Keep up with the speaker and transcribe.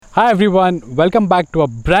Hi everyone, welcome back to a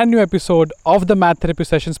brand new episode of the MADtherapy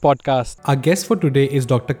Sessions Podcast. Our guest for today is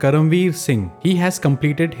Dr. Karamveer Singh. He has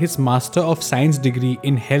completed his Master of Science Degree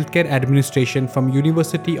in Healthcare Administration from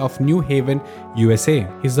University of New Haven, USA.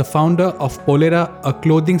 He's the founder of Polera, a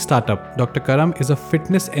clothing startup. Dr. Karam is a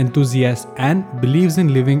fitness enthusiast and believes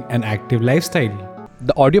in living an active lifestyle.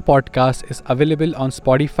 The audio podcast is available on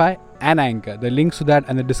Spotify and Anchor. The links to that are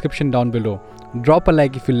in the description down below. Drop a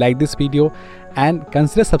like if you like this video and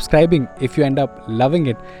consider subscribing if you end up loving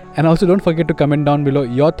it. And also don't forget to comment down below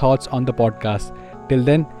your thoughts on the podcast. Till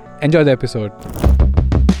then, enjoy the episode.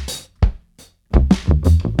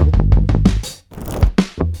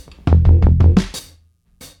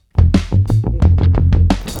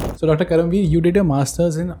 So Dr. Karamveer, you did a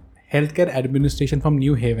master's in Healthcare Administration from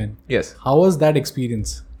New Haven. Yes. How was that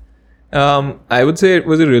experience? I would say it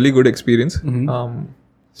was a really good experience.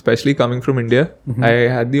 Especially coming from India. I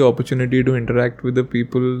had the opportunity to interact with the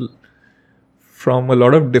people from a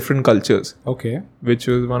lot of different cultures. Okay. Which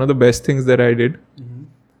was one of the best things that I did.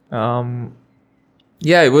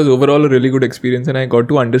 It was overall a really good experience, and I got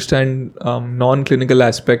to understand non-clinical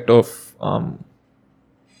aspect of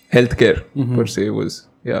healthcare per se.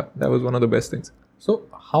 That was one of the best things. So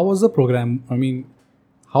how was the program? I mean,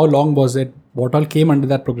 how long was it? What all came under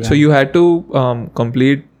that program? So you had to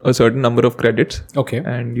complete a certain number of credits. Okay.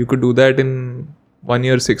 And you could do that in 1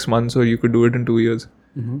 year, 6 months, or you could do it in 2 years,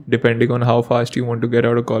 depending on how fast you want to get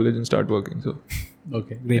out of college and start working. So,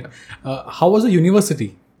 okay, great. How was the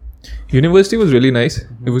university? University was really nice.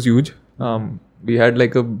 It was huge. We had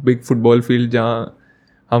like a big football field जहाँ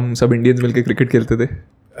हम सब Indians मिलके cricket खेलते थे.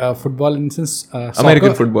 Football in sense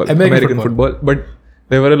American football. But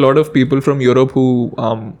there were a lot of people from Europe who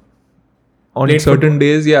on played certain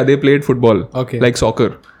days, they played football. Okay. Like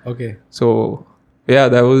soccer. Okay. So,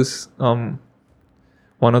 that was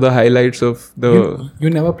one of the highlights of the... You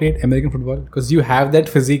never played American football? Because you have that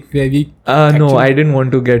physique where we... No, I didn't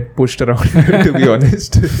want to get pushed around, to be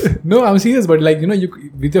honest. No, I'm serious, but like,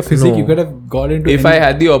 with your physique, you could have got into... If I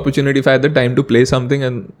had the opportunity, if I had the time to play something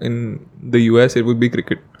in the US, it would be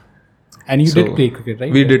cricket. And you did play cricket,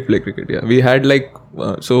 right? We did play cricket, yeah. We had like...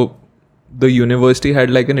 the university had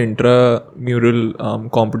like an intramural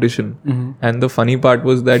competition. And the funny part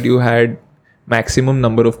was that you had maximum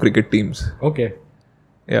number of cricket teams. Okay.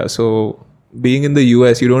 Yeah, so being in the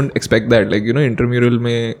US, you don't expect that. Like, intramural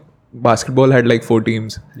mein basketball had like 4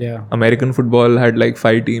 teams. Yeah. American football had like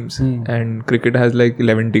 5 teams. And cricket has like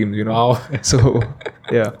 11 teams, Wow. So,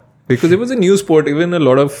 yeah. Because it was a new sport. Even a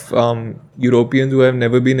lot of Europeans who have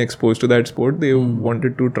never been exposed to that sport, they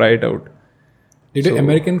wanted to try it out. Did your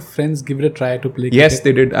American friends give it a try to play cricket? Yes,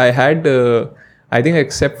 they did. I had, I think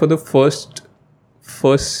except for the first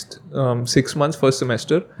 6 months, first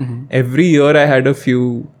semester, every year I had a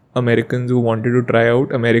few Americans who wanted to try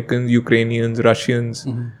out. Americans, Ukrainians, Russians,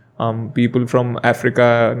 people from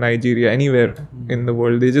Africa, Nigeria, anywhere in the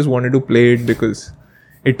world. They just wanted to play it because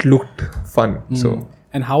it looked fun. So.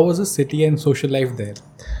 And how was the city and social life there?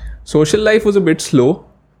 Social life was a bit slow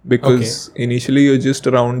because initially you're just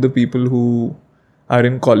around the people who are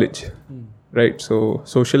in college, right? So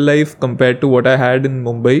social life compared to what I had in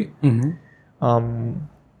Mumbai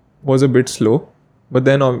was a bit slow, but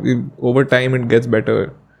then over time it gets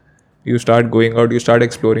better. You start going out, you start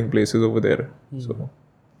exploring places over there. So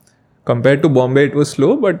compared to Bombay, it was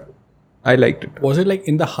slow, but I liked it. Was it like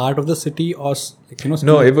in the heart of the city or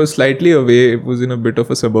No, it was slightly away. It was in a bit of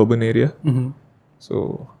a suburban area.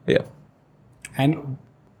 So yeah. And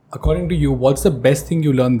according to you, what's the best thing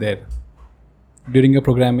you learned there during your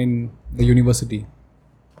program in the university?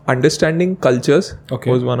 Understanding cultures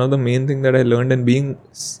was one of the main things that I learned, and being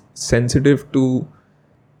sensitive to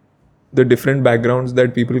the different backgrounds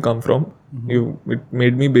that people come from. It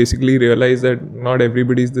made me basically realize that not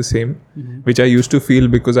everybody is the same, which I used to feel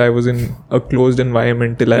because I was in a closed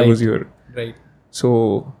environment till I was here. Right.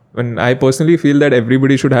 So when I personally feel that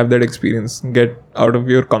everybody should have that experience, get out of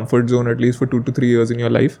your comfort zone at least for 2 to 3 years in your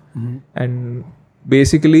life, and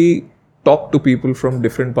basically talk to people from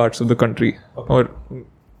different parts of the country or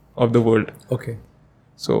of the world. Okay.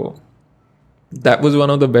 So that was one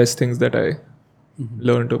of the best things that I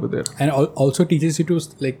learned over there. And also teaches you to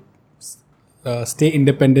stay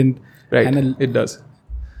independent. Right. It does.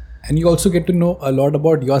 And you also get to know a lot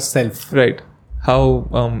about yourself. Right. How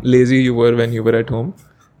lazy you were when you were at home.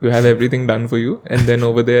 You have everything done for you. And then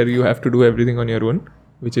over there you have to do everything on your own,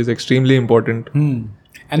 which is extremely important. And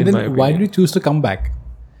then why did you choose to come back?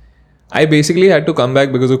 I basically had to come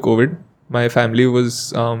back because of COVID. My family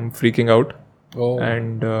was freaking out.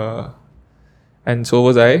 And so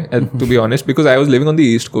was I, to be honest, because I was living on the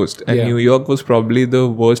East Coast and New York was probably the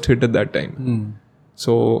worst hit at that time.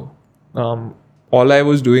 So all I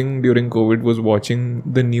was doing during COVID was watching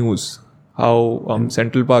the news, how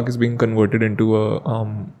Central Park is being converted into a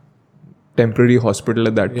temporary hospital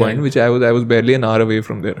at that point, which I was barely an hour away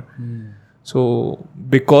from there. So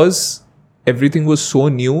because everything was so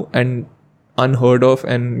new and unheard of,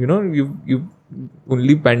 and you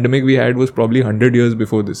only pandemic we had was probably 100 years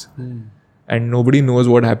before this, and nobody knows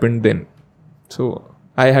what happened then. So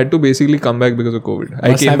I had to basically come back because of COVID.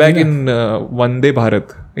 I came back in Vande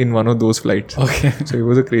Bharat in one of those flights. Okay. So it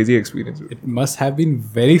was a crazy experience. It must have been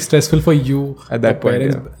very stressful for you at that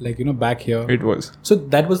point. Parents, back here. It was. So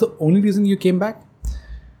that was the only reason you came back?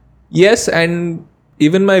 Yes, and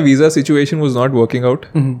even my visa situation was not working out.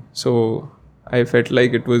 So I felt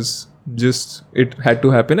like it had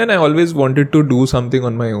to happen, and I always wanted to do something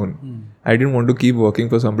on my own. I didn't want to keep working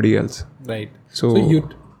for somebody else. Right. So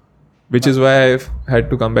which is why I've had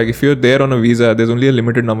to come back. If you're there on a visa, there's only a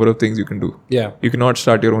limited number of things you can do. Yeah. You cannot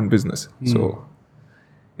start your own business. So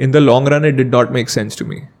in the long run, it did not make sense to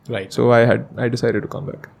me. Right. So I decided to come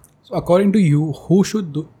back. So according to you, who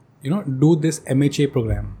should do this MHA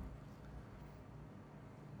program?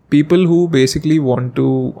 People who basically want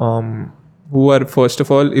to, who are, first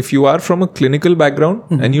of all, if you are from a clinical background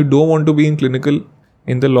and you don't want to be in clinical,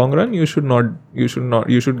 in the long run, you should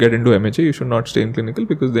get into MHA. You should not stay in clinical,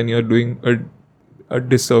 because then you're doing a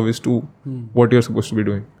disservice to what you're supposed to be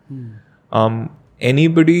doing.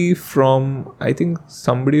 Anybody from, I think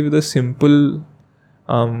somebody with a simple,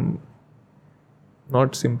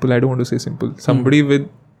 not simple, I don't want to say simple, somebody with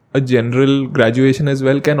a general graduation as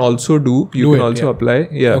well can also apply.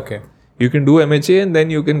 Yeah. Okay. You can do MHA and then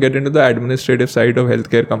you can get into the administrative side of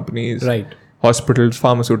healthcare companies. Right. Hospitals,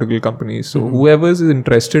 pharmaceutical companies. So whoever is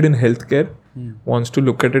interested in healthcare, wants to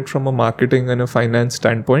look at it from a marketing and a finance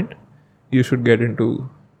standpoint, you should get into.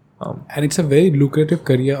 And it's a very lucrative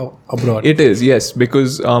career abroad. It is, yes,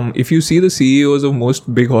 because if you see the CEOs of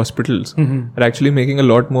most big hospitals are actually making a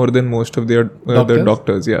lot more than most of their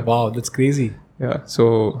doctors. Yeah. Wow, that's crazy. Yeah.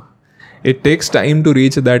 So it takes time to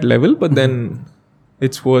reach that level, but then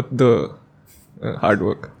it's worth the hard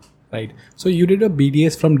work. Right. So you did a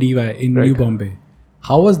BDS from DY in New Bombay.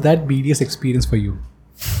 How was that BDS experience for you?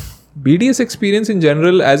 BDS experience in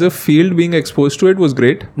general, as a field, being exposed to it was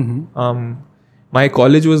great. My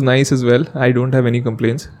college was nice as well. I don't have any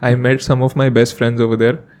complaints. I met some of my best friends over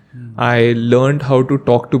there. I learned how to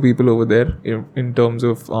talk to people over there in terms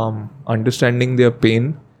of understanding their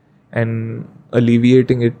pain and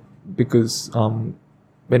alleviating it, because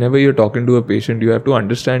whenever you're talking to a patient, you have to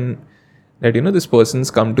understand that this person's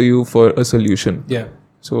come to you for a solution. Yeah.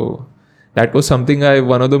 So that was something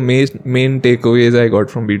one of the main takeaways I got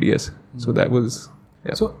from BDS. So that was.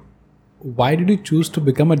 Yeah. So why did you choose to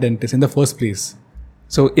become a dentist in the first place?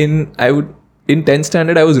 So in 10th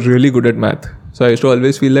standard, I was really good at math. So I used to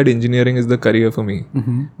always feel that engineering is the career for me.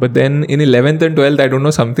 But then in 11th and 12th, I don't know,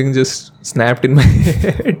 something just snapped in my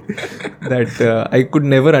head that I could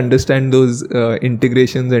never understand those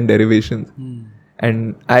integrations and derivations.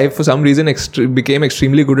 And I, for some reason, became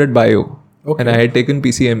extremely good at bio. Okay. And I had taken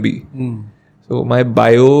PCMB. So my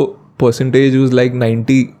bio percentage was like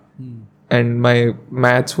 90. And my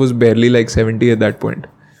maths was barely like 70 at that point.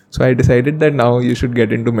 So I decided that now you should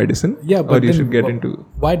get into medicine. Yeah, but or you should get into...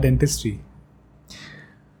 Why dentistry?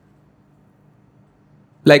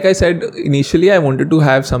 Like I said, initially I wanted to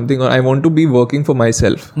have something, or I want to be working for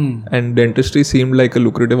myself. And dentistry seemed like a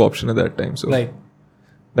lucrative option at that time. So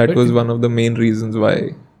that was one of the main reasons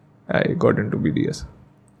why I got into BDS.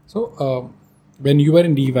 So when you were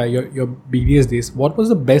in DY, your BDS days, what was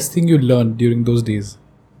the best thing you learned during those days?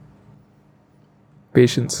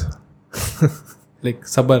 Patience. Like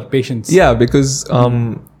sabar, patience. Yeah, because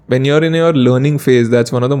when you're in your learning phase,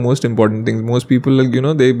 that's one of the most important things. Most people,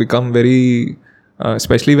 they become very,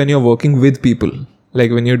 especially when you're working with people.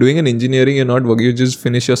 Like when you're doing an engineering, you're not working, you just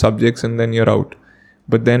finish your subjects and then you're out.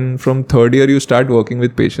 But then from third year, you start working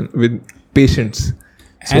with patients.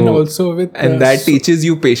 So, and also with... and that teaches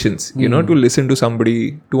you patience, to listen to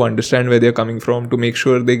somebody, to understand where they're coming from, to make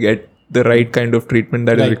sure they get the right kind of treatment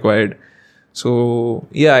that is required. So,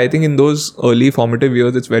 yeah, I think in those early formative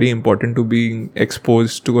years, it's very important to be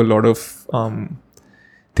exposed to a lot of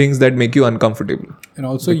things that make you uncomfortable. And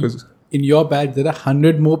also, in your batch, there are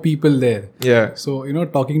 100 more people there. Yeah. So,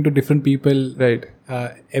 talking to different people. Right.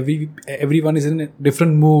 Everyone is in a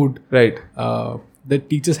different mood. Right. The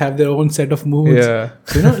teachers have their own set of moods. Yeah.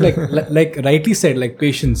 So, like rightly said, like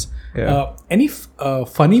patience. Yeah. Any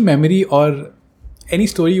funny memory or any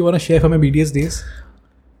story you want to share from your BDS days?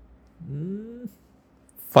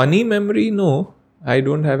 Funny memory? No. I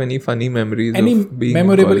don't have any funny memories any of being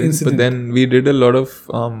memorable in college, incident? But then we did a lot of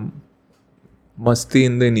masti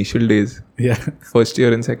in the initial days. Yeah. First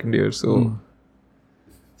year and second year. So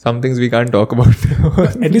some things we can't talk about.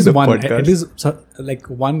 At least one. Podcast. At least like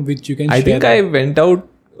one which you can share. I think I went out,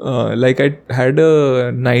 I had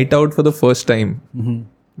a night out for the first time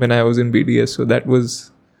when I was in BDS. So that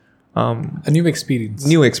was a new experience.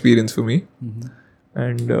 New experience for me.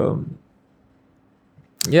 And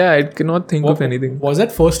I cannot think of anything. Was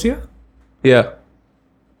that first year? Yeah.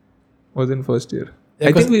 Was in first year. Yeah,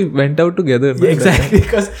 I think we went out together. Yeah, exactly.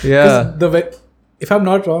 Because if I'm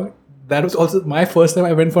not wrong, that was also my first time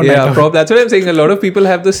I went for night out. That's what I'm saying. A lot of people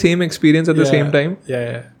have the same experience at the same time.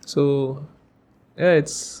 Yeah. So,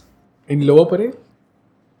 it's... In Lower Parel?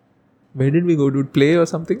 Where did we go? To play or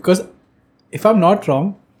something? Because if I'm not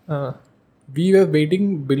wrong, we were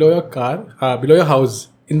waiting below your car, below your house,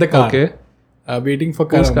 in the car. Okay. Waiting for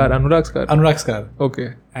Whose car? Anurag's car? Anurag's car.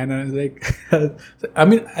 Okay. And I was like... I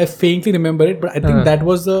mean, I faintly remember it, but I think that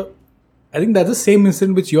was that's the same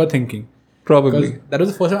incident which you are thinking. Probably. That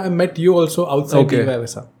was the first time I met you also outside DY.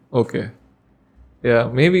 Okay. Yeah,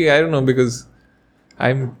 maybe, I don't know, because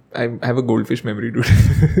I have a goldfish memory, dude.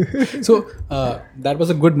 So, that was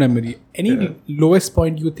a good memory. Any lowest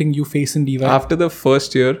point you think you face in DY? After the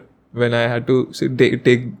first year, when I had to take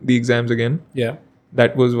the exams again,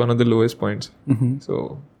 that was one of the lowest points.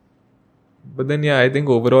 So, but then, I think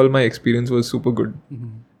overall my experience was super good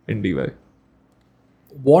in DY.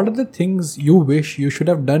 What are the things you wish you should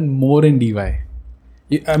have done more in DY?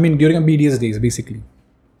 I mean, during a BDS days, basically.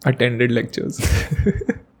 Attended lectures.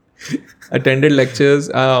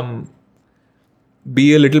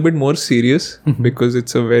 Be a little bit more serious because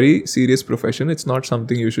it's a very serious profession. It's not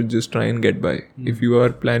something you should just try and get by. If you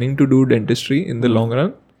are planning to do dentistry in the long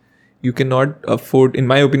run, you cannot afford, in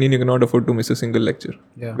my opinion, to miss a single lecture.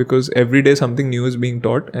 Yeah. Because every day something new is being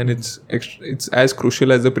taught and it's as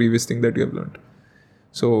crucial as the previous thing that you have learned.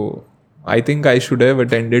 So I think I should have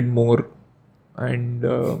attended more, and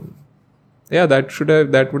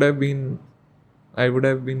I would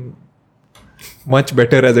have been much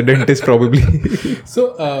better as a dentist probably.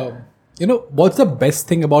 So, what's the best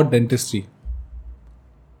thing about dentistry?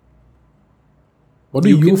 What do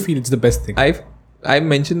you feel is the best thing? I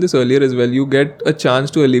mentioned this earlier as well. You get a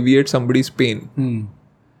chance to alleviate somebody's pain,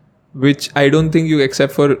 which I don't think you,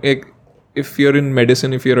 except for if you're in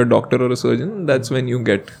medicine, if you're a doctor or a surgeon, that's when you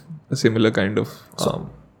get a similar kind of...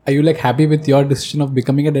 Are you happy with your decision of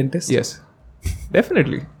becoming a dentist? Yes,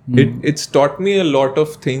 definitely. It's taught me a lot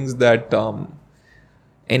of things that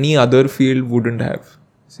any other field wouldn't have.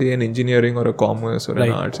 Say an engineering or a commerce or an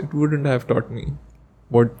arts, it wouldn't have taught me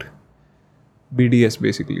what BDS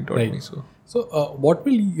basically taught me. So what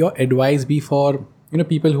will your advice be for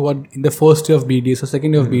people who are in the first year of BDS or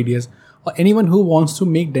second year of BDS, or anyone who wants to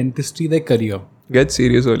make dentistry their career? Get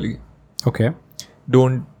serious early. Okay.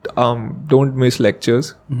 Don't miss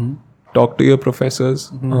lectures. Talk to your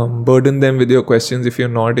professors. Burden them with your questions if you're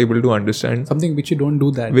not able to understand. Something which you don't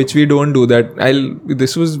do that. Which we don't do that.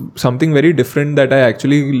 This was something very different that I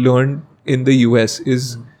actually learned in the US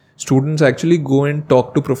is students actually go and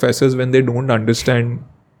talk to professors when they don't understand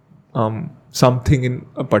something in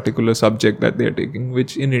a particular subject that they are taking,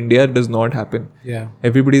 which in India does not happen. Yeah.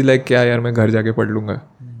 Everybody's like, क्या यार मैं घर जाके पढ़ लूँगा,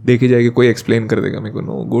 देखी जाएगी कोई explain कर देगा मेरे को.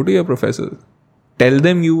 No, go to your professors. Tell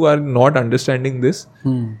them you are not understanding this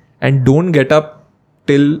and don't get up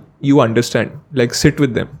till you understand. Sit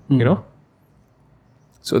with them,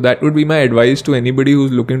 So that would be my advice to anybody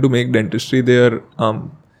who's looking to make dentistry their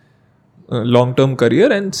long-term career.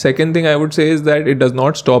 And second thing I would say is that it does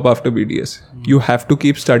not stop after BDS. You have to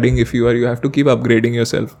keep studying you have to keep upgrading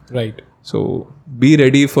yourself. Right. So be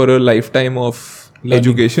ready for a lifetime of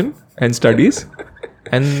education and studies.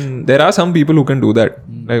 And there are some people who can do that,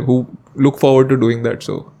 who look forward to doing that.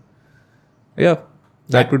 So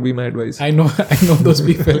that would be my advice. I know those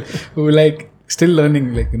people who still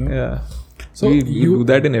learning, Yeah. So you do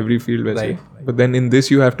that in every field, right. But then in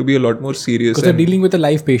this you have to be a lot more serious. Because you're dealing with a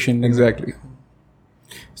live patient. Exactly.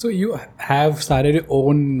 So you have started your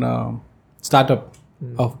own startup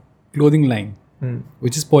of clothing line,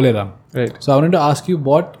 which is Polera. Right. So I wanted to ask you,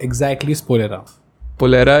 what exactly is Polera?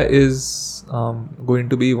 Polera is going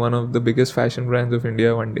to be one of the biggest fashion brands of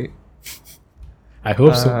India one day. I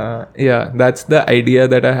hope so. Yeah, that's the idea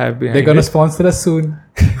that I have behind it. They're going to sponsor us soon.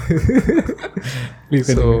 Please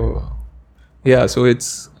continue. So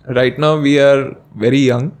it's right now we are very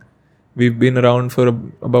young. We've been around for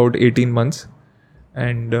about 18 months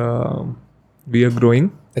and we are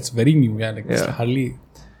growing. It's very new, it's hardly.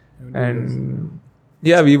 And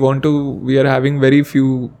we are having very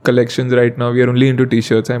few collections right now. We are only into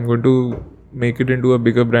t-shirts. I'm going to make it into a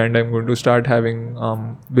bigger brand. I'm going to start having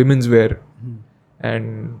women's wear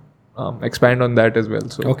and expand on that as well.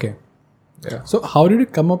 So Okay. yeah. So how did you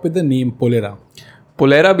come up with the name Polera?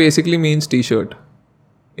 Polera basically means t-shirt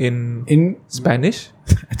in Spanish.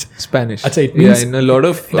 Spanish. Achha, it means, in a lot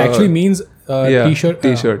of it actually means t-shirt.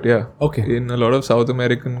 T-shirt. Yeah. Okay. In a lot of South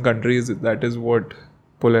American countries, that is what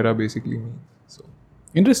Polera basically means. So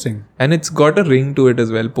Interesting. and it's got a ring to it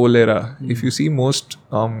as well. Polera. If you see most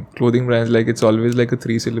clothing brands, like it's always like a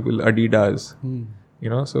 3-syllable Adidas. You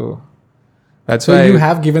know, so that's So why you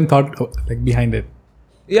have given thought like behind it.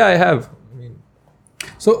 Yeah, I have.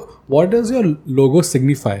 So what does your logo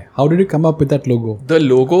signify? How did you come up with that logo? The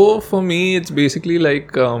logo for me, it's basically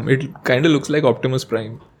like it kind of looks like Optimus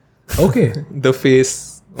Prime. Okay. The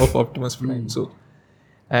face of Optimus Prime. So,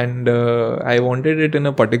 and I wanted it in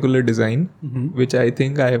a particular design, which I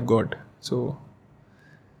think I have got. So,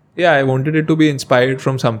 yeah, I wanted it to be inspired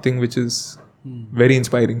from something which is very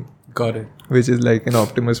inspiring. Got it. Which is like an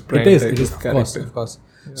Optimus Prime. It is. Type It is. of Of character. course.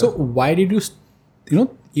 So why did you,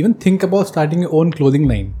 even think about starting your own clothing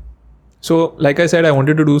line? So, like I said, I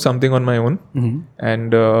wanted to do something on my own.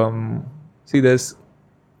 And see, there's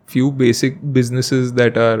few basic businesses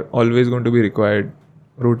that are always going to be required.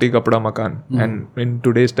 Roti, kapda, makan. And in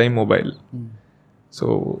today's time, mobile.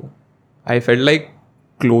 So, I felt like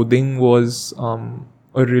clothing was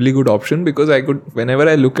a really good option because I could, whenever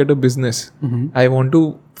I look at a business, I want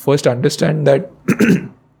to first understand that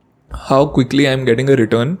how quickly I'm getting a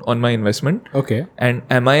return on my investment. Okay. And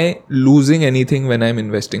am I losing anything when I'm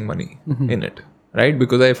investing money in it? Right?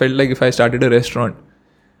 Because I felt like if I started a restaurant,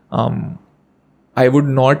 I would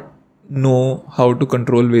not know how to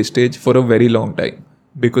control wastage for a very long time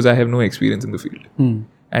because I have no experience in the field.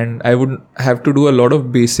 And I would have to do a lot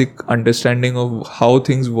of basic understanding of how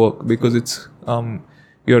things work because it's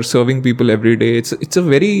you're serving people every day. It's a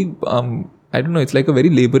very I don't know, it's like a very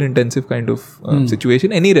labor intensive kind of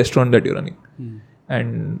situation, any restaurant that you're running.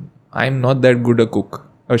 And I'm not that good a cook,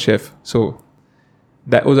 a chef. So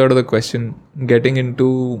that was out of the question. Getting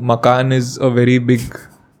into makan is a very big,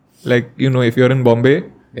 like, if you're in Bombay,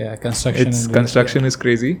 construction is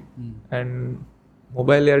crazy. And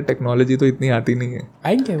mobile यार technology तो इतनी आती नहीं है.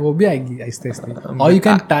 आएंगे, वो भी आएगी आहिस्ते आहिस्ते. Or you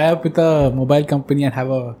can tie up with a mobile company and have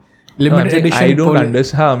a limited edition. I don't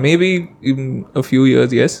understand. Maybe in a few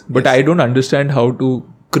years, yes. But I don't understand how to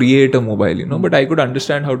create a mobile, But I could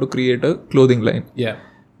understand how to create a clothing line. Yeah.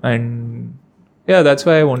 And yeah, that's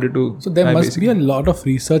why I wanted to. So there must be a lot of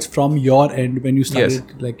research from your end when you started,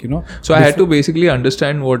 So I had to basically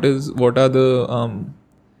understand what are the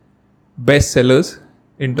best sellers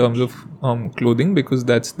in terms of clothing, because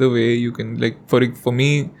that's the way you can, like, for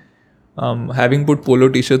me, having put polo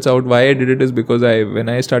t-shirts out, why I did it is because when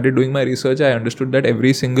I started doing my research, I understood that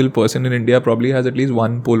every single person in India probably has at least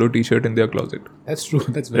one polo t-shirt in their closet. That's true.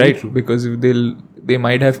 That's very true. Because they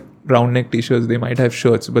might have round neck t-shirts, they might have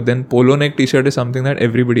shirts, but then polo neck t-shirt is something that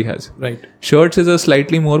everybody has. Right. Shirts is a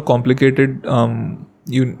slightly more complicated.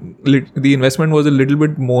 The investment was a little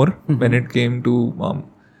bit more when it came to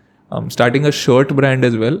starting a shirt brand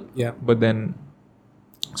as well. Yeah. But then,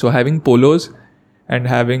 so having polos and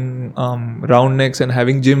having round necks and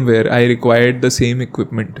having gym wear, I required the same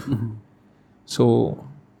equipment. So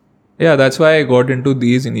yeah, that's why I got into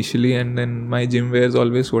these initially, and then my gym wear is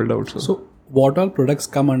always sold out. So what all products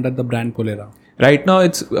come under the brand Polera? Right now,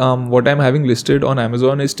 it's what I'm having listed on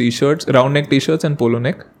Amazon is t-shirts, round neck t-shirts and polo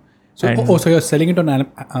neck. So, so you're selling it on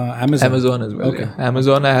Amazon? Amazon as well. Okay. Yeah.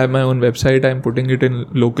 Amazon, I have my own website. I'm putting it in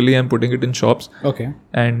locally. I'm putting it in shops. Okay.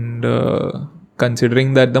 And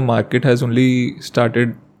considering that the market has only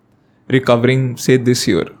started recovering, say, this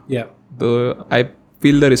year. Yeah. I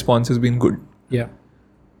feel the response has been good. Yeah.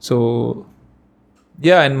 So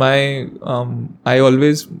yeah, and I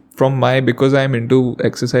always because I'm into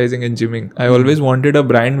exercising and gymming, I always wanted a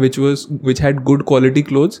brand which had good quality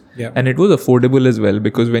clothes, and it was affordable as well,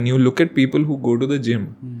 because when you look at people who go to the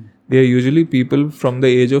gym, they are usually people from the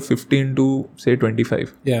age of 15 to say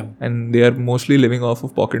 25. Yeah. And they are mostly living off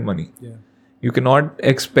of pocket money. Yeah. You cannot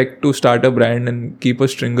expect to start a brand and keep a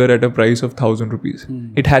stringer at a price of 1,000 rupees.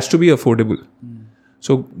 It has to be affordable.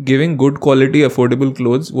 So giving good quality, affordable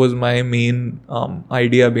clothes was my main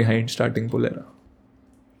idea behind starting Polera.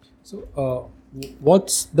 So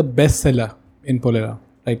what's the best seller in Polera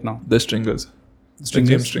right now? The stringers. The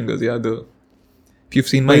gym stringers, yeah. If you've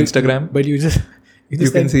seen my Instagram, but you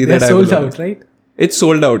can see that sold out, right? It's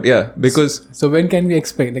sold out, yeah. Because so when can we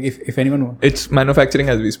expect? Like if anyone wants? It's manufacturing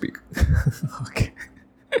as we speak. Okay.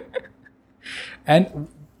 And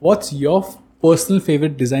what's your personal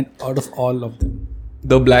favorite design out of all of them?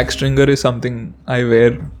 The black stringer is something I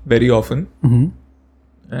wear very often.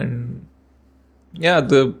 And yeah,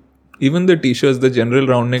 even the t-shirts, the general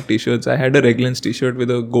round neck t-shirts, I had a Reglance t-shirt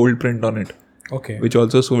with a gold print on it. Okay. Which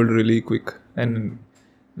also sold really quick. And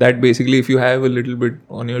that basically, if you have a little bit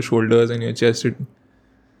on your shoulders and your chest, it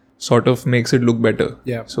sort of makes it look better.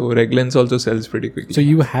 Yeah. So Reglance also sells pretty quickly. So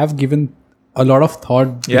you have given a lot of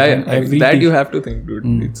thought. Yeah. That you have to think, dude.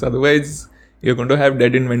 It's otherwise you're going to have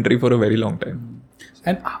dead inventory for a very long time.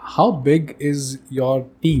 And how big is your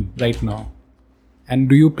team right now? And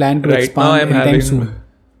do you plan to Right expand now, I'm anytime having soon?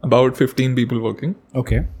 about 15 people working.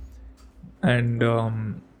 Okay. And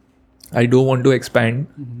I do want to expand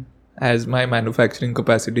as my manufacturing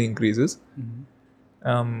capacity increases.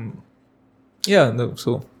 So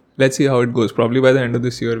let's see how it goes. Probably by the end of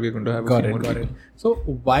this year, we're going to have a few more people. So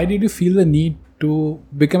why did you feel the need to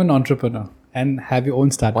become an entrepreneur and have your own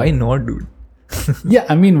startup? Why not, dude? Yeah,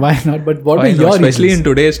 I mean, why not? But what were your especially reasons? in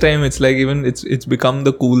today's time, it's like even it's become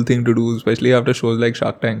the cool thing to do, especially after shows like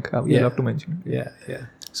Shark Tank. We have to mention it. Yeah.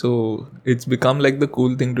 So it's become like the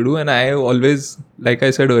cool thing to do, and I always, like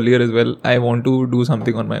I said earlier as well, I want to do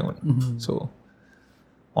something on my own. So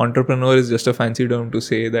entrepreneur is just a fancy term to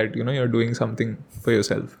say that you're doing something for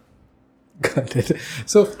yourself. Got it.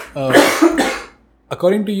 So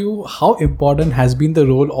according to you, how important has been the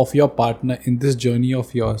role of your partner in this journey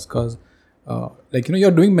of yours? Because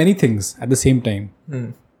you're doing many things at the same time.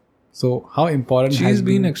 So how important She's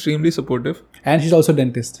been extremely supportive. And she's also a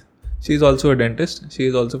dentist. She's also a dentist. She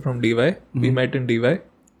is also from DY. We met in DY.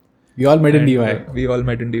 We all met in DY. We all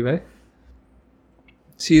met in DY.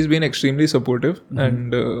 She's been extremely supportive.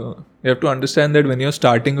 And you have to understand that when you're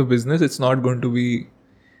starting a business, it's not going to be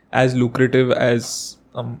as lucrative as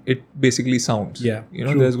it basically sounds. Yeah,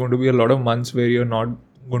 there's going to be a lot of months where you're not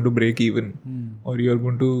going to break even. Or you're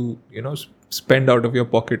going to, spend out of your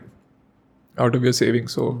pocket, out of your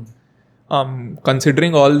savings. So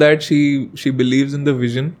considering all that, she believes in the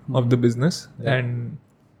vision of the business, and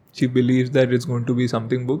she believes that it's going to be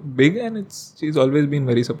something big, and she's always been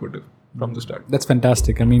very supportive from the start. That's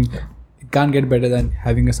fantastic. I mean, it can't get better than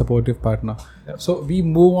having a supportive partner. Yeah. So we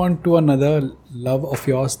move on to another love of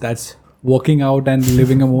yours, that's working out and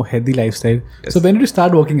living a more healthy lifestyle. Yes. So when did you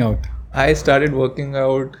start working out? I started working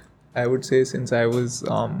out, I would say, since I was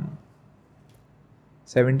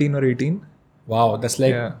 17 or 18. Wow, that's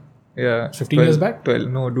like... Yeah, 15 years back? 12.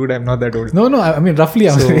 No, dude, I'm not that old. No, I mean, roughly.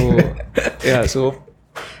 Since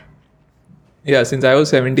I was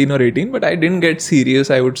 17 or 18, but I didn't get serious,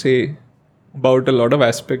 I would say, about a lot of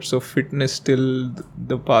aspects of fitness till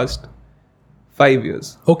the past 5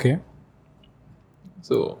 years. Okay.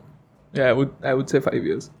 So, I would say 5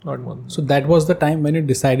 years, not more than that. So that was the time when you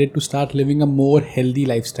decided to start living a more healthy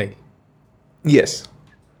lifestyle. Yes.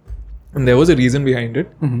 And there was a reason behind it,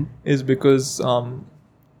 is because...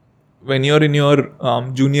 when you're in your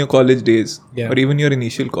junior college days, or even your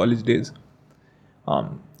initial college days,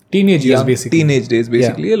 teenage years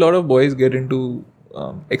basically, a lot of boys get into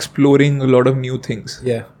exploring a lot of new things.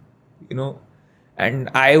 And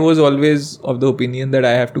I was always of the opinion that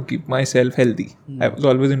I have to keep myself healthy. I was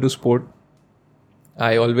always into sport.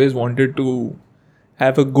 I always wanted to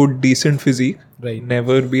have a good, decent physique,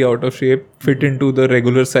 never be out of shape, fit into the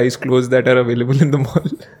regular size clothes that are available in the mall.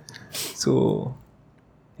 So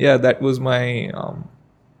that was my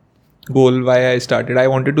goal, why I started. I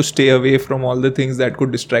wanted to stay away from all the things that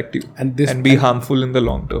could distract you and be harmful in the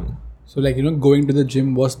long term. So going to the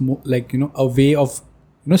gym was more like, a way of,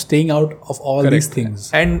 staying out of all these things.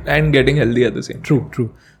 And getting healthy at the same time.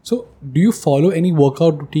 True. So do you follow any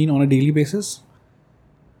workout routine on a daily basis?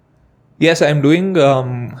 Yes, I'm doing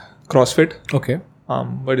CrossFit. Okay.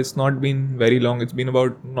 But it's not been very long. It's been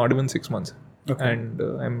about not even 6 months. Okay. And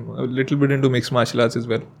I'm a little bit into mixed martial arts as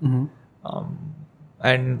well.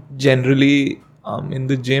 And generally in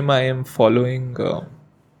the gym I am following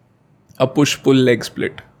a push-pull leg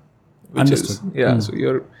split. Understood. So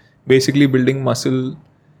you're basically building muscle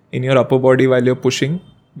in your upper body while you're pushing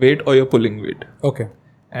weight or you're pulling weight. Okay.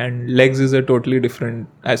 And legs is a totally different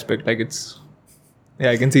aspect. Like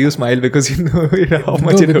I can see you smile because you know how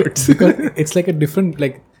much it hurts. Because it's like a different,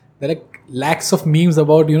 there are lakhs of memes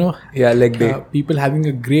about, leg day. People having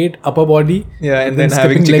a great upper body. Yeah, and then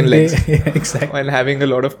having chicken legs. Exactly. While having a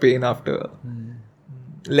lot of pain after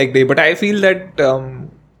leg day. But I feel that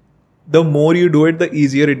the more you do it, the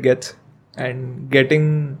easier it gets. And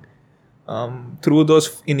getting through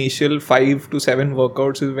those initial 5 to 7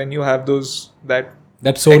 workouts is when you have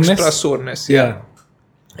that soreness? Extra soreness. Yeah.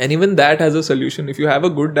 And even that has a solution. If you have a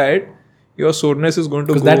good diet, your soreness is going to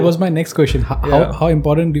go. Because that was my next question. How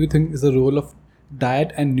important do you think is the role of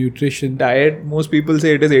diet and nutrition? Diet, most people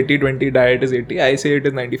say it is 80-20, diet is 80. I say it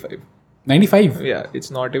is 95. 95? Yeah,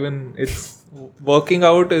 it's not even, it's working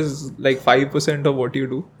out is like 5% of what you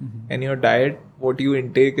do, and your diet, what you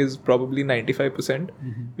intake is probably 95%,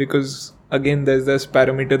 because again, there's this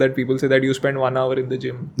parameter that people say that you spend 1 hour in the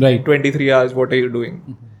gym, Right. 23 hours, what are you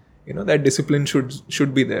doing? You know, that discipline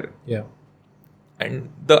should be there. Yeah.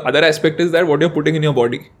 And the other aspect is that what you're putting in your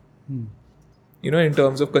body. You know, in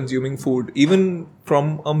terms of consuming food, even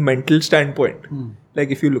from a mental standpoint, like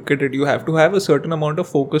if you look at it, you have to have a certain amount of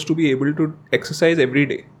focus to be able to exercise every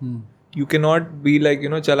day. You cannot be like, you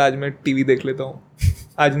know, chal aaj main TV dekh leta hu,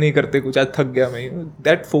 aaj nahi karte kuch, aaj thak gaya main. You know,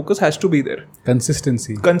 that focus has to be there.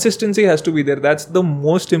 Consistency has to be there. That's the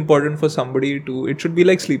most important for somebody to, it should be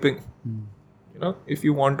like sleeping. You know, if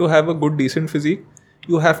you want to have a good, decent physique,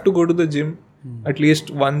 you have to go to the gym at least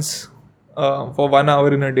once for 1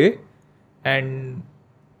 hour in a day, and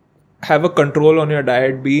have a control on your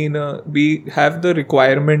diet, have the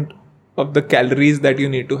requirement of the calories that you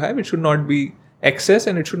need to have. It should not be excess,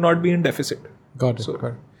 and it should not be in deficit. Got it.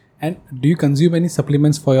 And do you consume any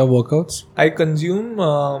supplements for your workouts? I consume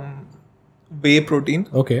whey protein.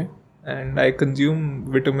 Okay. And I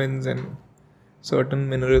consume vitamins and certain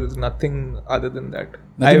minerals, nothing other than that.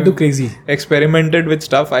 Nothing too crazy. Experimented with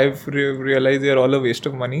stuff. I've realized they're all a waste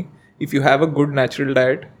of money. If you have a good natural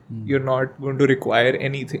diet, you're not going to require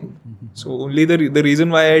anything. So only the reason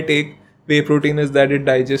why I take whey protein is that it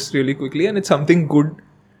digests really quickly, and it's something good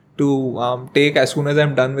to take as soon as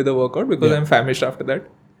I'm done with the workout, because I'm famished after that.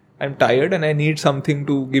 I'm tired and I need something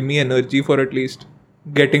to give me energy for at least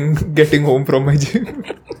getting home from my gym.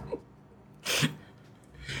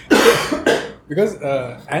 Because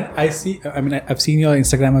and I've seen your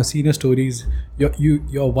Instagram, I've seen your stories.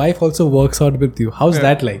 Your wife also works out with you. How's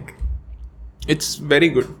that like? It's very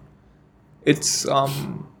good. It's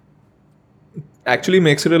actually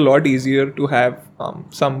makes it a lot easier to have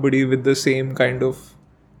somebody with the same kind of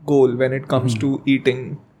goal when it comes to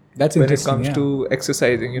eating. That's when it interesting. comes to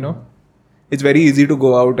exercising, you know. It's very easy to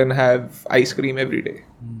go out and have ice cream every day.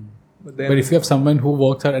 But if you have someone who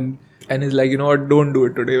works out and is like, you know what, don't do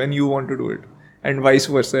it today when you want to do it, and vice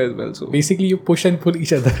versa as well. So basically you push and pull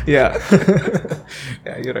each other. Yeah.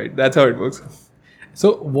 Yeah, you're right. That's how it works.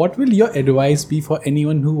 So what will your advice be for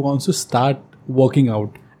anyone who wants to start working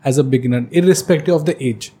out as a beginner, irrespective of the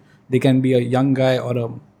age? They can be a young guy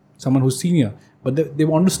or someone who's senior, but they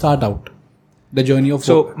want to start out the journey of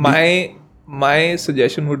So my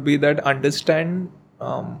suggestion would be that understand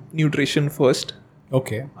nutrition first.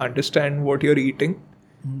 Okay. Understand what you're eating.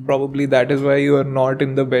 Probably that is why you are not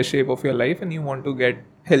in the best shape of your life and you want to get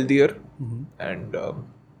healthier. And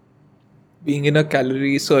being in a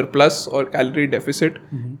calorie surplus or calorie deficit,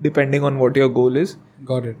 depending on what your goal is.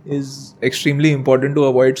 Got it. Is extremely important to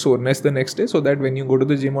avoid soreness the next day, so that when you go to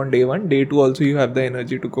the gym on day 1, day 2 also you have the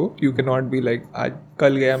energy to go. You cannot be like, aaj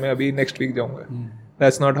kal gaya, main abhi next week jaunga.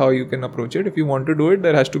 That's not how you can approach it. If you want to do it,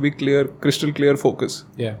 there has to be crystal clear focus.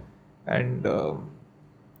 Yeah.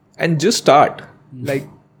 And just start. Like,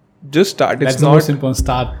 just start. That's the most important.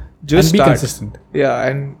 Start. Just be start. Consistent. Yeah,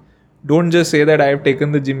 and don't just say that I have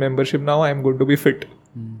taken the gym membership now, I am going to be fit.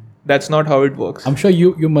 That's not how it works. I'm sure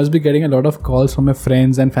you must be getting a lot of calls from your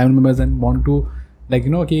friends and family members and want to, like, you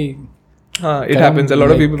know, कि it happens. A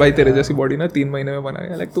lot of people, भाई तेरे जैसी body ना 3 महीने में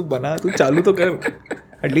बनाएगा. Like तू बना, तू चालू तो कर.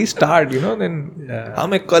 At least start, you know. Then हाँ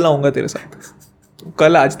मैं कल आऊँगा तेरे साथ.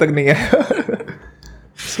 कल आज तक नहीं आया.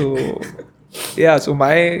 So yeah, so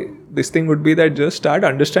this thing would be that just start,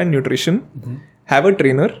 understand nutrition, have a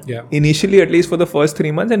trainer initially, at least for the first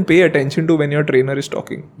 3 months, and pay attention to when your trainer is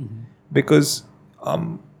talking. Because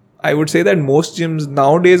I would say that most gyms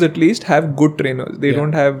nowadays at least have good trainers. They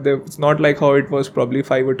don't have it's not like how it was probably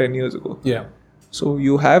 5 or 10 years ago. Yeah. So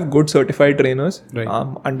you have good certified trainers. Right.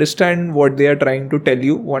 Understand what they are trying to tell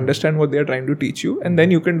you, understand what they are trying to teach you, and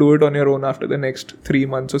then you can do it on your own after the next 3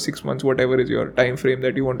 months or 6 months, whatever is your time frame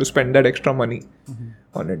that you want to spend that extra money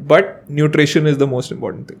on it. But nutrition is the most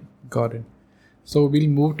important thing. Got it. So we'll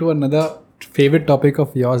move to another favorite topic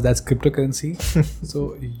of yours, that's cryptocurrency.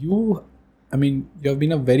 So you have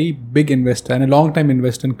been a very big investor and a long time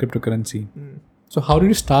investor in cryptocurrency. So how did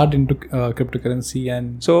you start into cryptocurrency,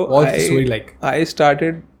 and what's the story like? I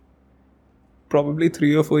started probably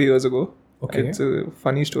 3 or 4 years ago. Okay. It's a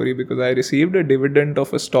funny story because I received a dividend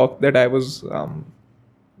of a stock that I was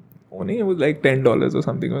owning. It was like $10 or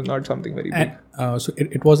something. It was not something very big. So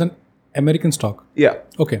it was an American stock? Yeah.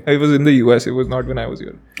 Okay. It was in the US. It was not when I was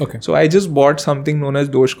here. Okay. So I just bought something known as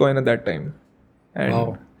Dogecoin at that time. And,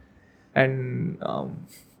 wow. And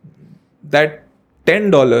that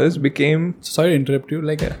 $10 became... Sorry to interrupt you.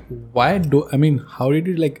 Like, how did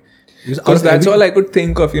you like... Because that's all I could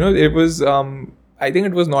think of. You know, it was... I think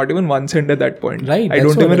it was not even 1 cent at that point. Right. I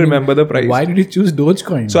don't even remember the price. Why did you choose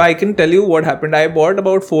Dogecoin? So I can tell you what happened. I bought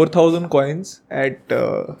about 4,000 coins at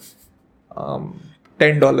 $10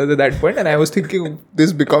 at that point, and I was thinking,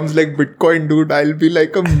 this becomes like Bitcoin, dude. I'll be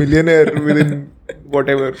like a millionaire within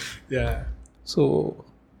whatever. Yeah. So,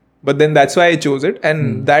 but then that's why I chose it,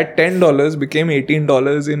 and that $10 became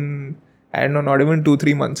 $18 in, I don't know, not even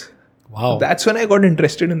 2-3 months. Wow. That's when I got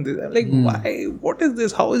interested in this. I'm like, why? What is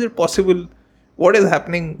this? How is it possible? What is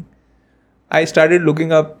happening? I started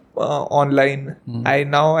looking up online.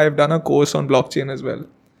 I've done a course on blockchain as well.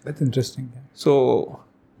 That's interesting. So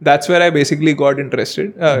that's where I basically got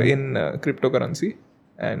interested in cryptocurrency,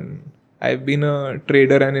 and I've been a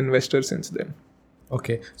trader and investor since then.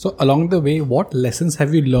 Okay. So along the way, what lessons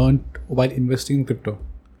have you learned while investing in crypto?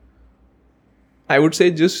 I would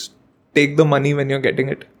say just take the money when you're getting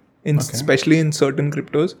it. Especially in certain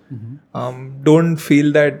cryptos. Don't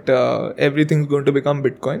feel that everything's going to become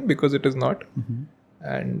Bitcoin, because it is not.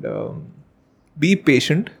 And be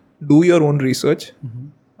patient. Do your own research.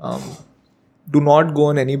 Do not go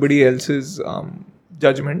on anybody else's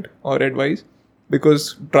judgment or advice,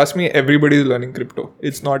 because trust me, everybody is learning crypto.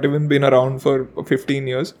 It's not even been around for 15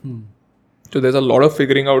 years. So there's a lot of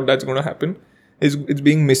figuring out that's going to happen. It's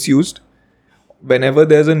being misused. Whenever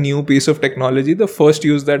there's a new piece of technology, the first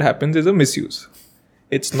use that happens is a misuse.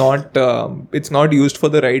 It's not used for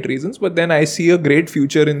the right reasons. But then I see a great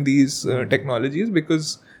future in these technologies,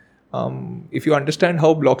 because if you understand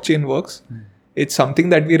how blockchain works, it's something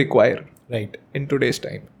that we require in today's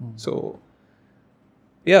time. So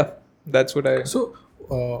yeah, that's what I... So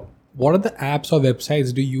what are the apps or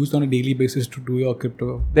websites do you use on a daily basis to do your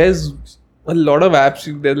crypto? There's a lot of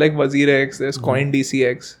apps. There's like WazirX, there's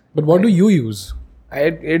CoinDCX. But what do you use?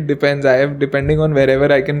 It depends. depending on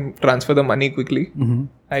wherever I can transfer the money quickly.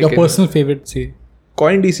 Your personal favorite, say?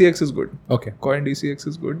 CoinDCX is good. Okay. CoinDCX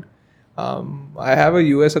is good. I have a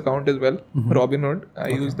US account as well, Robinhood. I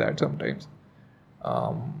use that sometimes.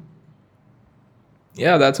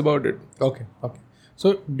 Yeah, that's about it. Okay.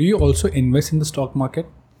 So, do you also invest in the stock market?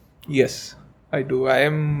 Yes, I do. I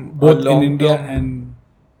am both in India and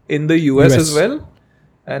in the US as well.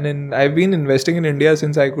 And I've been investing in India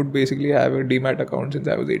since I could basically have a demat account since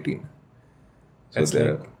I was 18. That's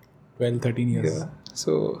like 12-13 years. Yeah.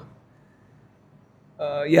 So,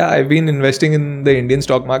 I've been investing in the Indian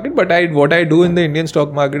stock market. But what I do in the Indian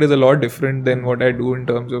stock market is a lot different than what I do in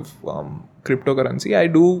terms of cryptocurrency. I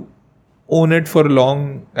do own it for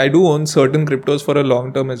long. I do own certain cryptos for a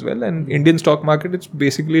long term as well. And Indian stock market, it's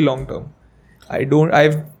basically long term.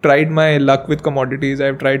 I've tried my luck with commodities.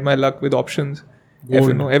 I've tried my luck with options.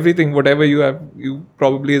 Everything, whatever you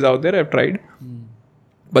probably is out there, I've tried.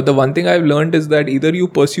 But the one thing I've learned is that either you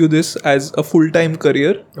pursue this as a full-time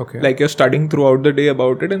career, like you're studying throughout the day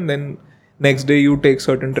about it, and then next day you take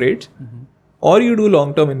certain trades, or you do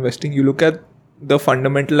long-term investing. You look at the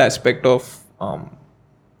fundamental aspect of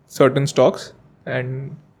certain stocks,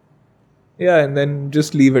 and then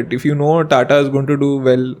just leave it. If you know Tata is going to do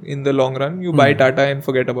well in the long run, you buy Tata and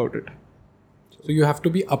forget about it. So you have to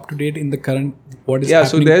be up to date in the current what is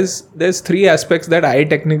happening. So there's 3 aspects that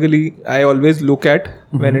I always look at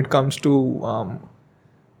when it comes to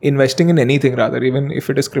investing in anything, rather, even if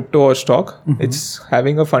it is crypto or stock. It's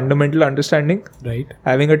having a fundamental understanding,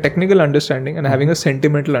 having a technical understanding, and having a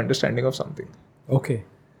sentimental understanding of something. Okay.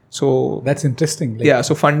 So that's interesting.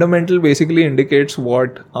 So fundamental basically indicates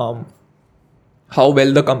how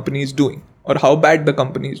well the company is doing or how bad the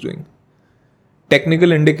company is doing.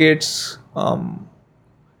 Technical indicates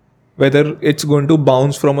whether it's going to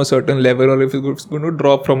bounce from a certain level or if it's going to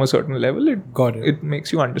drop from a certain level. It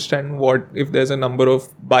makes you understand what if there's a number of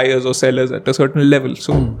buyers or sellers at a certain level.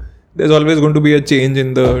 So there's always going to be a change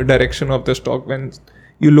in the direction of the stock when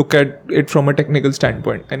you look at it from a technical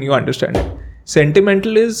standpoint and you understand it.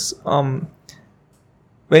 Sentimental is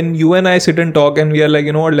when you and I sit and talk and we are like,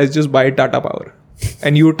 you know what, let's just buy Tata Power.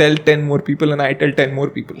 And you tell 10 more people and I tell 10 more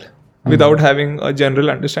people. Without having a general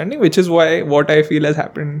understanding, which is what I feel has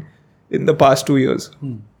happened in the past 2 years,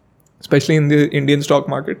 especially in the Indian stock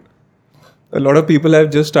market. A lot of people have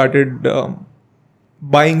just started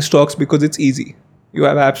buying stocks because it's easy. You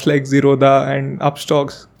have apps like Zerodha and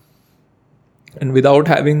Upstocks, and without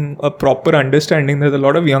having a proper understanding, there's a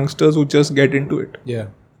lot of youngsters who just get into it. Yeah,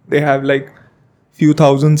 they have like few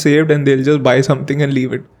thousand saved and they'll just buy something and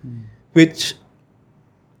leave it, which,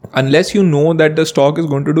 unless you know that the stock is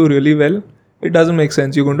going to do really well, it doesn't make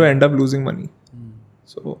sense. You're going to end up losing money.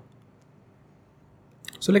 So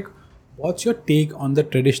like, what's your take on the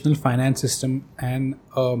traditional finance system and,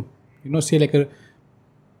 say like a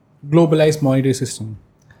globalized monetary system?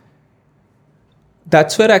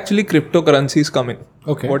 that's where actually cryptocurrencies come in.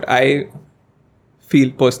 Okay. What I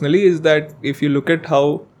feel personally is that if you look at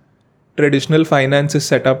how traditional finance is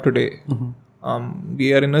set up today,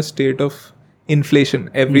 we are in a state of inflation.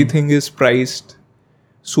 Everything is priced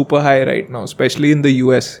super high right now, especially in the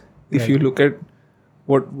US. If you look at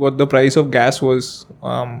what the price of gas was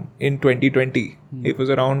in 2020, it was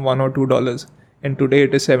around $1 or $2, and today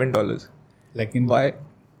it is $7. Like in why?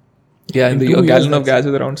 Yeah, in a gallon of gas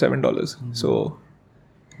is around $7. So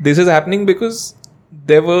this is happening because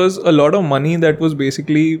there was a lot of money that was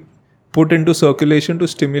basically put into circulation to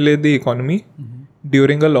stimulate the economy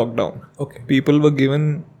during a lockdown. Okay. People were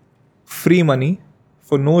given free money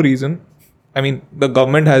for no reason. I mean, the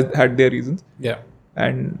government has had their reasons. Yeah.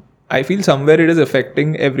 And I feel somewhere it is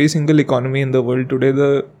affecting every single economy in the world. Today,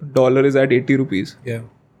 the dollar is at 80 rupees. Yeah.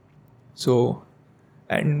 So,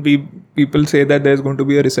 and people say that there's going to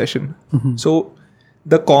be a recession. So,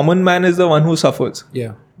 the common man is the one who suffers.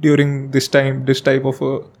 Yeah. During this type of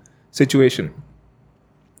a situation.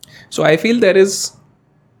 So, I feel there is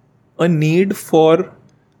a need for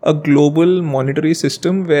a global monetary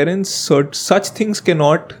system wherein such things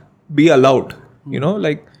cannot be allowed.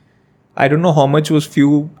 Like, I don't know how much was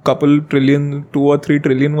couple trillion, 2 or 3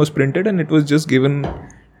 trillion was printed, and it was just given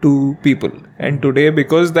to people. And today,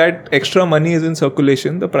 because that extra money is in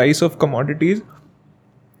circulation, the price of commodities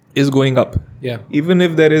is going up. Yeah. Even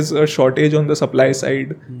if there is a shortage on the supply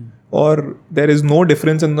side or there is no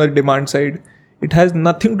difference in the demand side, it has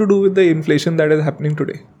nothing to do with the inflation that is happening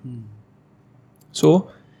today.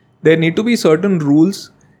 So there need to be certain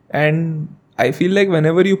rules, and I feel like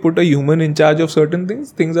whenever you put a human in charge of certain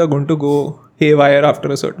things are going to go haywire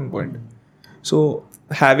after a certain point. So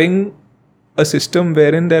having a system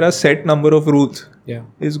wherein there are set number of rules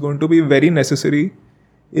is going to be very necessary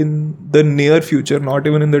in the near future, not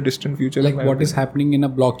even in the distant future. Like what is happening in a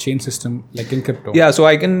blockchain system, like in crypto? Yeah, so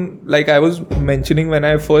I was mentioning when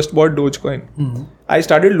I first bought Dogecoin, I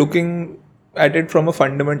started looking at it from a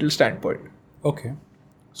fundamental standpoint. Okay.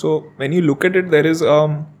 So when you look at it, there is,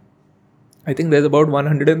 I think there's about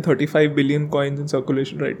 135 billion coins in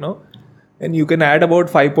circulation right now. And you can add about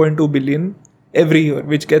 5.2 billion every year,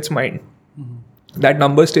 which gets mined. That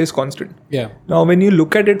number stays constant. Yeah. Now, when you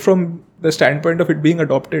look at it from the standpoint of it being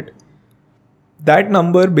adopted, that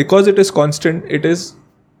number, because it is constant, it is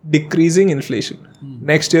decreasing inflation.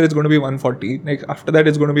 Next year it's going to be 140. After that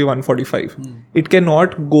it's going to be 145. It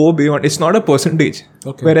cannot go beyond. It's not a percentage.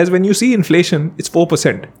 Okay. Whereas when you see inflation, it's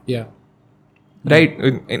 4%. Yeah. Right?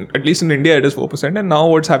 At least in India it is 4%. And now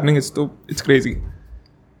what's happening is it's crazy.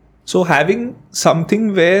 So having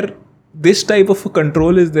something where this type of a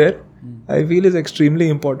control is there, I feel is extremely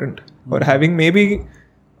important. Or having maybe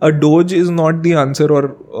a Doge is not the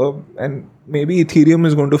answer, and maybe Ethereum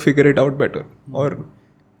is going to figure it out better, or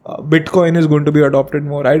Bitcoin is going to be adopted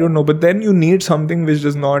more. I don't know, but then you need something which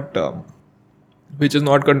is not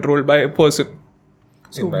controlled by a person.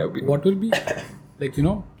 So in my opinion, what will be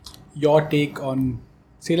your take on,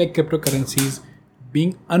 say, like cryptocurrencies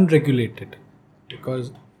being unregulated?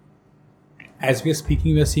 Because as we are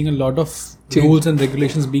speaking, we are seeing a lot of rules and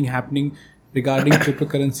regulations being happening regarding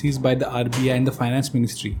cryptocurrencies by the RBI and the Finance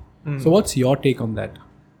Ministry. So what's your take on that?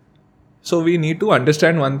 So we need to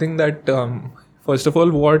understand one thing, that first of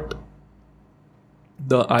all, what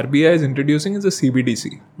the RBI is introducing is a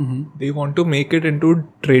CBDC. They want to make it into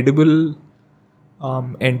tradable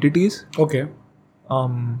entities. Okay.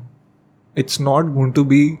 It's not going to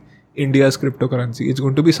be India's cryptocurrency. It's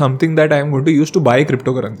going to be something that I am going to use to buy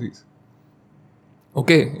cryptocurrencies.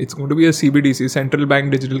 Okay, it's going to be a CBDC, central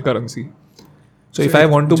bank digital currency. So if I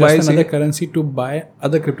want to buy, another currency to buy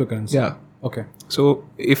other cryptocurrency. Yeah. Okay. So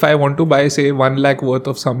if I want to buy, say, 1 lakh worth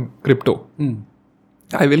of some crypto,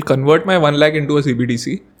 I will convert my 1 lakh into a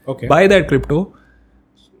CBDC. Okay. Buy that crypto.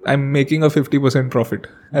 I'm making a 50% profit.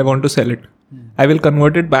 I want to sell it. I will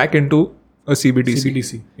convert it back into a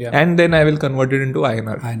CBDC. Yeah. And then I will convert it into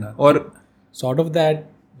INR. Or sort of that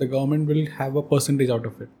the government will have a percentage out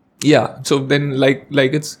of it. Yeah. So then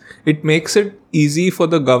it makes it easy for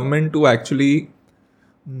the government to actually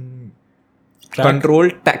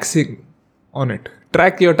control taxing on it.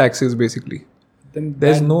 Track your taxes basically. Then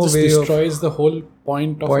there's no way destroys the whole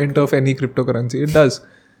point of any cryptocurrency. It does.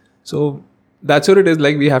 So that's what it is.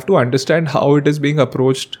 Like, we have to understand how it is being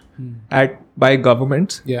approached by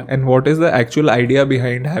governments, and what is the actual idea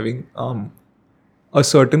behind having a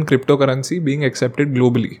certain cryptocurrency being accepted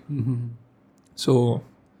globally. So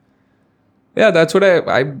yeah, that's what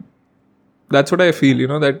I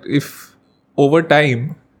feel, that if over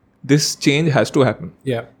time this change has to happen.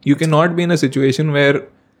 Yeah. You cannot be in a situation where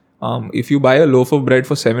if you buy a loaf of bread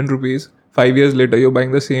for 7 rupees, 5 years later, you're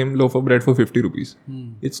buying the same loaf of bread for 50 rupees.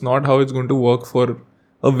 It's not how it's going to work for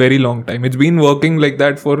a very long time. It's been working like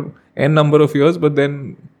that for n number of years, but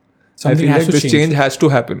then something I feel has like to this change. change has to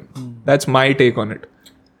happen. That's my take on it.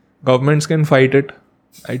 Governments can fight it.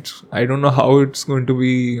 I don't know how it's going to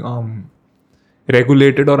be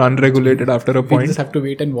regulated or unregulated after a We point. just have to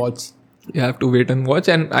wait and watch. You have to wait and watch,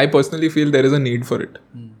 and I personally feel there is a need for it.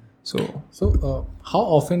 So, how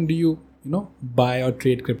often do you buy or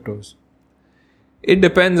trade cryptos? It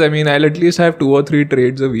depends. I mean, I'll at least have 2 or 3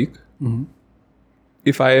 trades a week.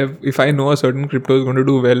 If I know a certain crypto is going to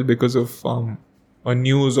do well because of a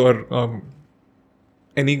news or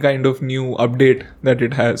any kind of new update that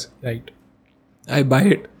it has, Right. I buy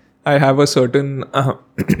it. I have a certain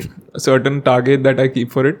target that I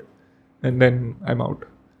keep for it, and then I'm out.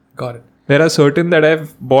 Got it. There are certain that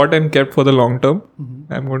I've bought and kept for the long term.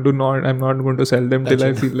 I'm not going to sell them till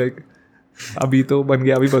I feel like abhi to ban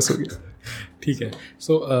gaya, abhi bas ho gaya. ठीक है.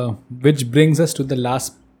 So, which brings us to the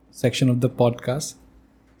last section of the podcast.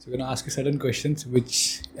 So, we're going to ask you certain questions,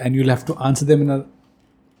 and you'll have to answer them in a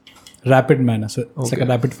rapid manner. So, it's like a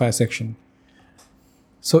rapid fire section.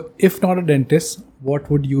 So, if not a dentist, what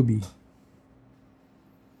would you be?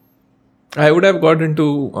 I would have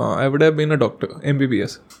been a doctor,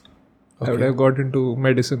 MBBS. I would have got into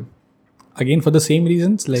medicine. Again, for the same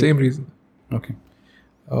reasons? Same reason. Okay.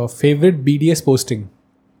 Favorite BDS posting?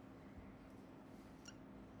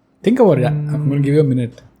 Think about it. I'm going to give you a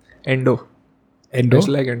minute. Endo. Endo? Just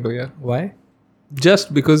like endo, yeah. Why?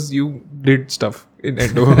 Just because you did stuff in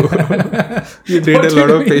endo. You did a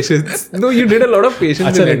lot of patients. No, you did a lot of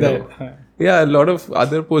patients in endo. That. Yeah, a lot of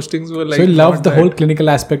other postings were like... So you loved the whole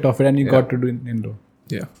clinical aspect of it and you got to do endo.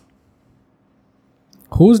 Yeah.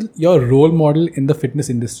 Who's your role model in the fitness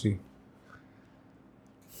industry?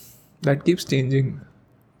 That keeps changing.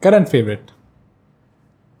 Current favorite?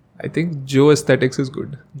 I think Joe Aesthetics is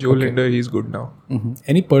good. Joe Linder, he's good now.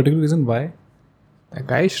 Any particular reason why? That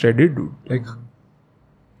guy is shredded, dude. Like,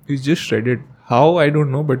 he's just shredded. How? I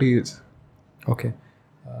don't know, but he is. Okay.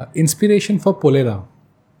 Inspiration for Polera?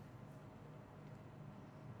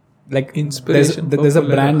 Like, Inspiration there's for a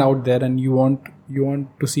Polera. brand out there and you want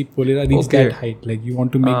to see Polera reach that height. Like, you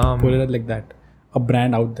want to make Polera like that. A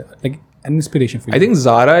brand out there. Like, an inspiration for you. I think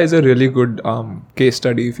Zara is a really good case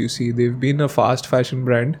study. If you see, they've been a fast fashion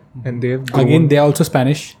brand and they've grown. Again, they are also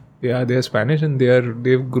Spanish. Yeah, they are Spanish and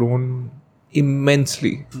they've grown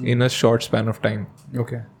immensely in a short span of time.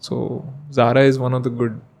 Okay. So Zara is one of the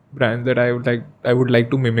good brands that I would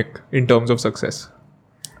like to mimic in terms of success.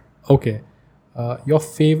 Okay. Your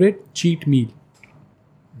favorite cheat meal?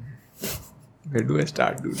 Where do I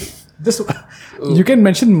start, dude? You can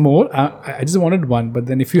mention more. I just wanted one, but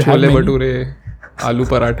then if you have Chole many, bhature, aloo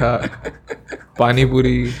paratha, pani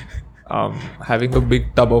puri, having a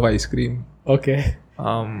big tub of ice cream, okay.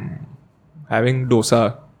 having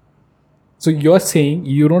dosa. So you're saying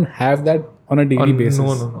you don't have that on a daily basis?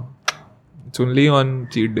 No. It's only on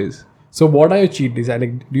cheat days. So what are your cheat days?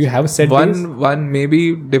 Like, do you have set days? One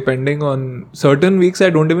maybe depending on certain weeks. I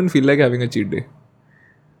don't even feel like having a cheat day.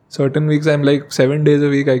 Certain weeks I'm like 7 days a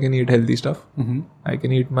week I can eat healthy stuff. I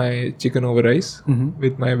can eat my chicken over rice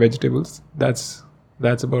with my vegetables. That's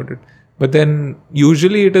about it. But then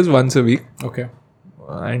usually it is once a week. Okay.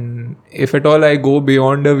 And if at all I go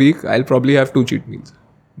beyond a week, I'll probably have 2 cheat meals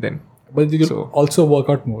then. But you also work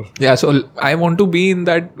out more. Yeah, so I want to be in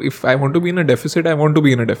that. If I want to be in a deficit, I want to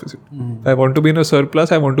be in a deficit. If I want to be in a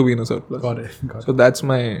surplus, I want to be in a surplus. Got it. So that's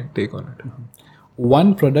my take on it.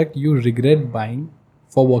 One product you regret buying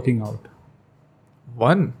for working out?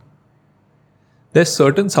 One. There's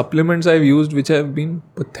certain supplements I've used which have been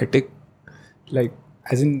pathetic. Like,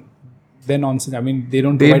 as in, they're nonsense. I mean, they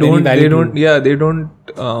don't provide any value. They don't.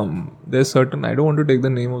 There's certain. I don't want to take the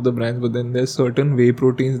name of the brands, but then there's certain whey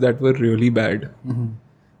proteins that were really bad.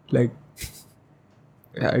 Like,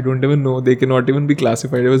 I don't even know. They cannot even be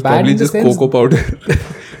classified. It was Bad probably in the just sense- cocoa powder.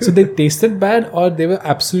 So they tasted bad, or they were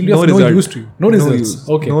absolutely No of no result. use to you? No results. use.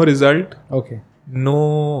 Okay. No result. Okay.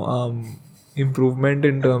 No improvement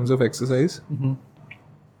in terms of exercise.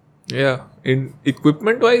 Yeah. In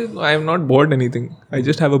equipment wise, I have not bought anything. I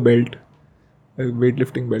just have a belt. A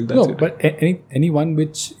weightlifting belt. That's No, it. but any one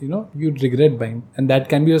which you'd regret buying, and that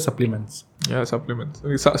can be your supplements. Yeah, supplements.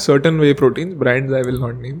 Certain whey proteins, brands I will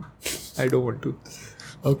not name. I don't want to.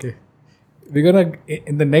 Okay. We're gonna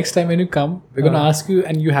in the next time when you come, we're gonna ask you,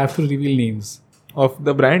 and you have to reveal names Of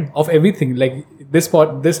the brand? of everything. Like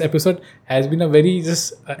this episode has been a very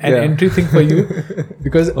just an entry thing for you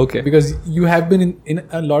because you have been in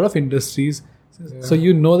a lot of industries, so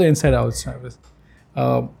you know the inside outs.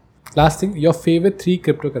 Last thing, your favorite 3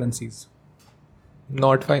 cryptocurrencies?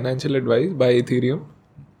 Not financial advice. Buy Ethereum.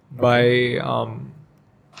 Buy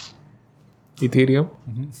Ethereum.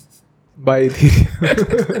 Buy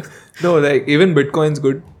Ethereum. No, like even Bitcoin's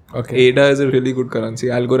good. Okay. ADA is a really good currency.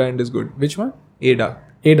 Algorand is good. Which one? ADA.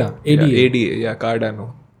 ADA. Yeah, ADA. Yeah,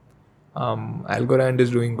 Cardano. Algorand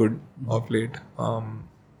is doing good of late.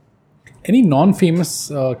 Any non-famous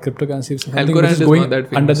cryptocurrency? Something which Algorand is is going not that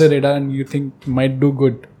famous. under the radar and you think might do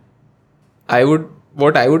good?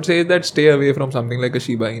 What I would say is that stay away from something like a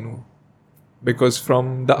Shiba Inu. Because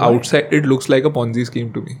from the outside, it looks like a Ponzi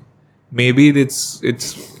scheme to me. Maybe it's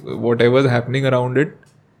whatever's happening around it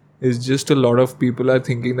is just a lot of people are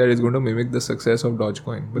thinking that it's going to mimic the success of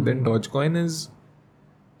Dogecoin. But then Dogecoin is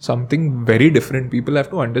something very different. People have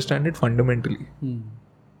to understand it fundamentally.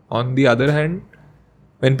 On the other hand,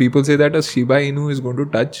 when people say that a Shiba Inu is going to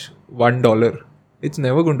touch $1, it's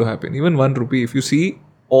never going to happen. Even 1 rupee. If you see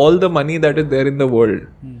all the money that is there in the world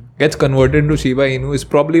gets converted into Shiba Inu is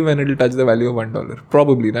probably when it will touch the value of $1.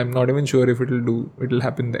 Probably. I'm not even sure if it will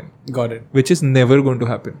happen then. Got it. Which is never going to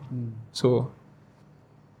happen. So,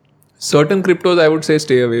 certain cryptos I would say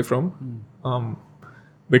stay away from.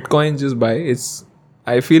 Bitcoin just buy.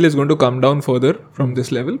 I feel it's going to come down further from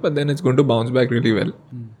this level, but then it's going to bounce back really well.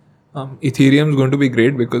 Ethereum is going to be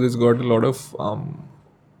great because it's got a lot of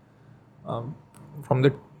from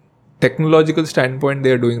the technological standpoint,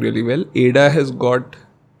 they are doing really well. ADA has got,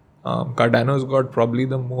 Cardano has got probably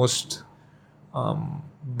the most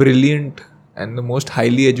brilliant and the most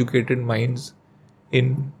highly educated minds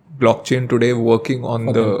in blockchain today working on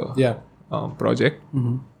the project.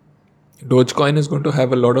 Dogecoin is going to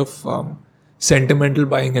have a lot of sentimental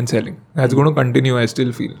buying and selling. That's going to continue, I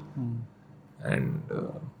still feel. And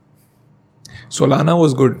Solana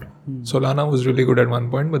was good. Solana was really good at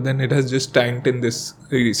one point, but then it has just tanked in this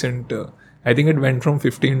recent. I think it went from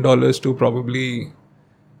 $15 to probably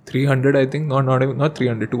 300. I think not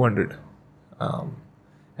 300, 200,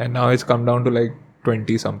 and now it's come down to like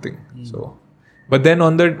 20 something. So, but then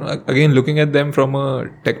on the again looking at them from a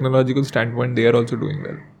technological standpoint, they are also doing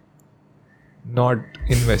well. Not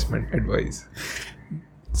investment advice.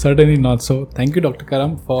 Certainly not. So, thank you, Dr.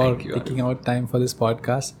 Karam, for taking out time for this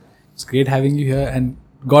podcast. It's great having you here and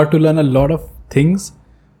got to learn a lot of things,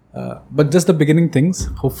 but just the beginning things.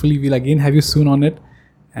 Hopefully, we'll again have you soon on it.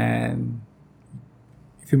 And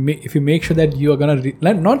if you make sure that you are gonna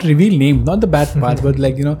not reveal names, not the bad parts, but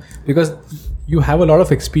because you have a lot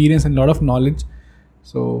of experience and a lot of knowledge.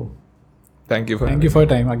 So, thank you for your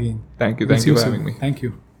time again. Thank you for having me. Thank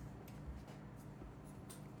you.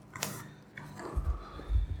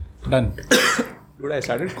 Done. Dude, I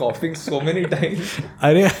started coughing so many times.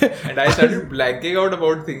 And I started blanking out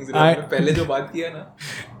about things. पहले जो बात किया ना.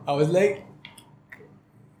 I was like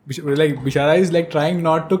Bishara is like trying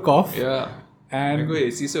not to cough. Yeah. And मेरे को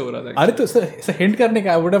AC से हो रहा था. अरे तो सर hint करने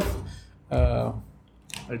का I would have.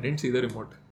 I didn't see the remote.